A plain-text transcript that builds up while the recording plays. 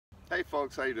Hey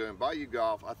folks, how you doing? Bayou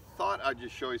Golf. I thought I'd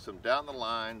just show you some down the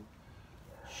line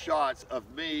shots of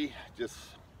me just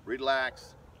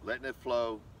relaxed, letting it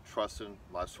flow, trusting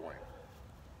my swing.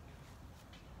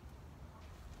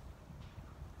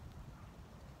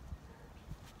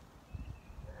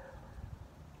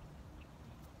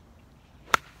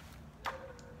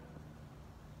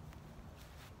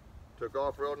 Took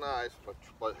off real nice.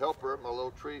 My helper, my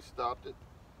little tree, stopped it.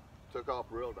 Took off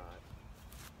real nice.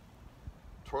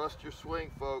 Trust your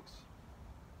swing, folks.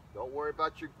 Don't worry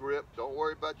about your grip. Don't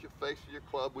worry about your face of your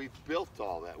club. We've built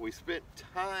all that. We spent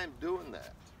time doing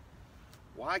that.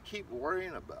 Why keep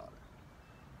worrying about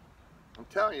it? I'm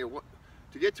telling you,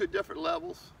 to get to different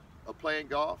levels of playing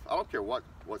golf, I don't care what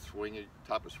swing,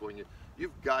 type of swing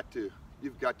you've got to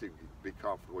be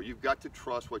comfortable. You've got to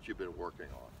trust what you've been working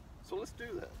on. So let's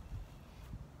do that.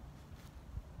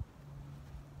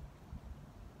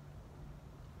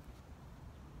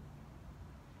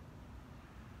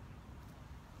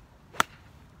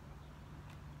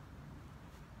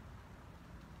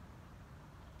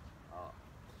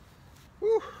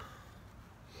 Whew.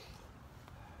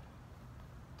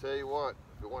 Tell you what,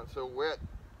 if it wasn't so wet,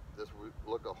 this would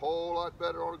look a whole lot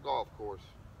better on a golf course.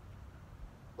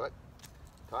 But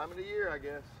time of the year, I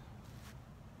guess.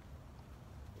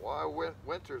 Why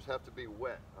winters have to be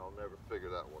wet, I'll never figure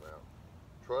that one out.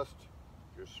 Trust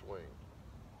your swing.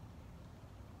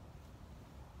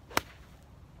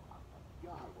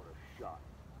 God, what a shot.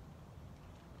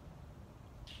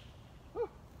 Whew.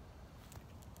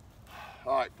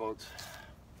 All right, folks.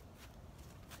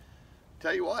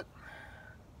 Tell you what,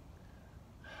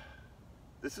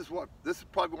 this is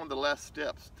probably one of the last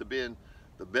steps to being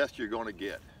the best you're going to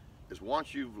get. Is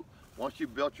once you've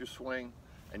built your swing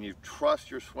and you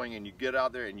trust your swing and you get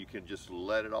out there and you can just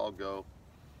let it all go.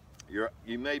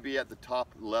 You may be at the top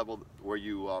level where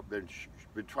you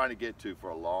been trying to get to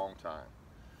for a long time.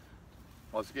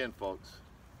 Once again, folks,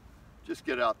 just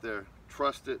get out there,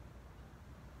 trust it,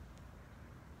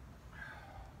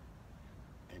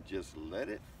 and just let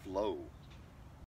it flow.